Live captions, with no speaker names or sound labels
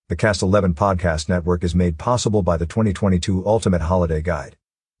The Cast 11 Podcast Network is made possible by the 2022 Ultimate Holiday Guide.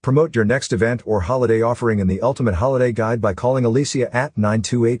 Promote your next event or holiday offering in the Ultimate Holiday Guide by calling Alicia at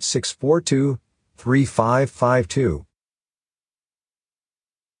 928-642-3552.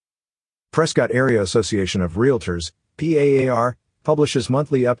 Prescott Area Association of Realtors, PAAR, publishes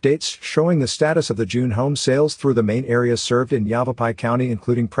monthly updates showing the status of the June home sales through the main areas served in Yavapai County,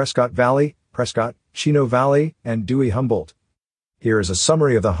 including Prescott Valley, Prescott, Chino Valley, and Dewey-Humboldt. Here is a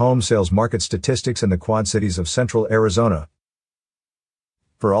summary of the home sales market statistics in the Quad Cities of Central Arizona.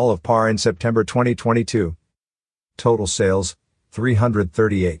 For all of PAR in September 2022. Total sales,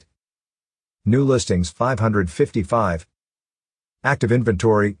 338. New listings, 555. Active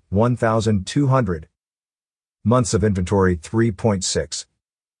inventory, 1,200. Months of inventory, 3.6.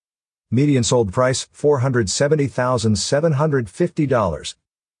 Median sold price, $470,750.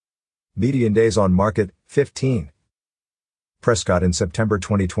 Median days on market, 15. Prescott in September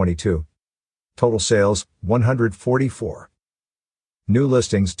 2022. Total sales, 144. New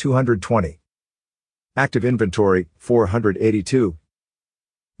listings, 220. Active inventory, 482.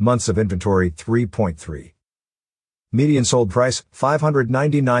 Months of inventory, 3.3. Median sold price,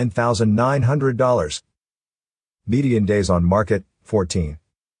 $599,900. Median days on market, 14.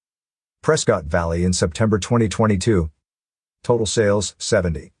 Prescott Valley in September 2022. Total sales,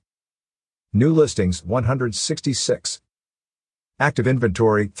 70. New listings, 166. Active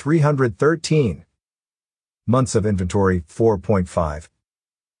inventory, 313. Months of inventory, 4.5.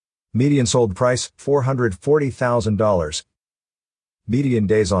 Median sold price, $440,000. Median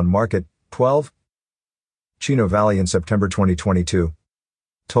days on market, 12. Chino Valley in September 2022.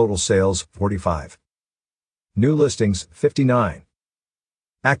 Total sales, 45. New listings, 59.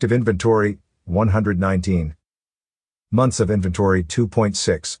 Active inventory, 119. Months of inventory,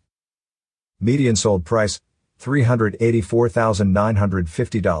 2.6. Median sold price,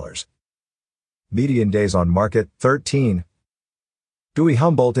 $384,950. Median days on market, 13.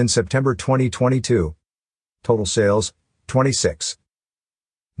 Dewey-Humboldt in September 2022. Total sales, 26.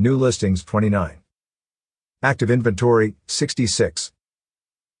 New listings, 29. Active inventory, 66.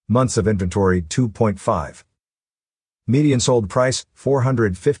 Months of inventory, 2.5. Median sold price,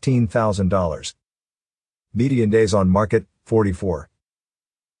 $415,000. Median days on market, 44.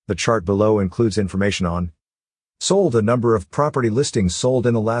 The chart below includes information on sold, the number of property listings sold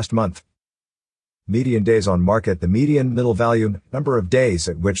in the last month. Median days on market, the median middle value, number of days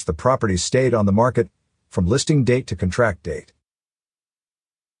at which the property stayed on the market, from listing date to contract date.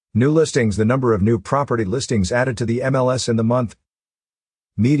 New listings, the number of new property listings added to the MLS in the month.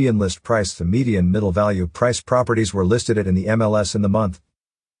 Median list price, the median middle value price properties were listed at in the MLS in the month.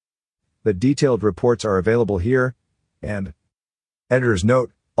 The detailed reports are available here, and editor's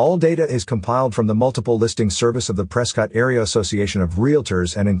note, all data is compiled from the multiple listing service of the Prescott Area Association of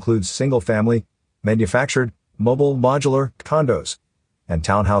Realtors and includes single-family, manufactured, mobile, modular, condos, and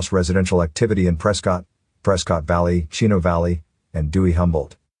townhouse residential activity in Prescott, Prescott Valley, Chino Valley, and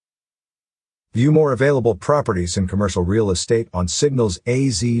Dewey-Humboldt. View more available properties in commercial real estate on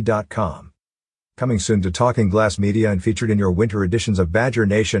signalsaz.com. Coming soon to Talking Glass Media and featured in your winter editions of Badger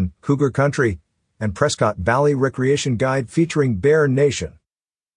Nation, Cougar Country, and Prescott Valley Recreation Guide featuring Bear Nation.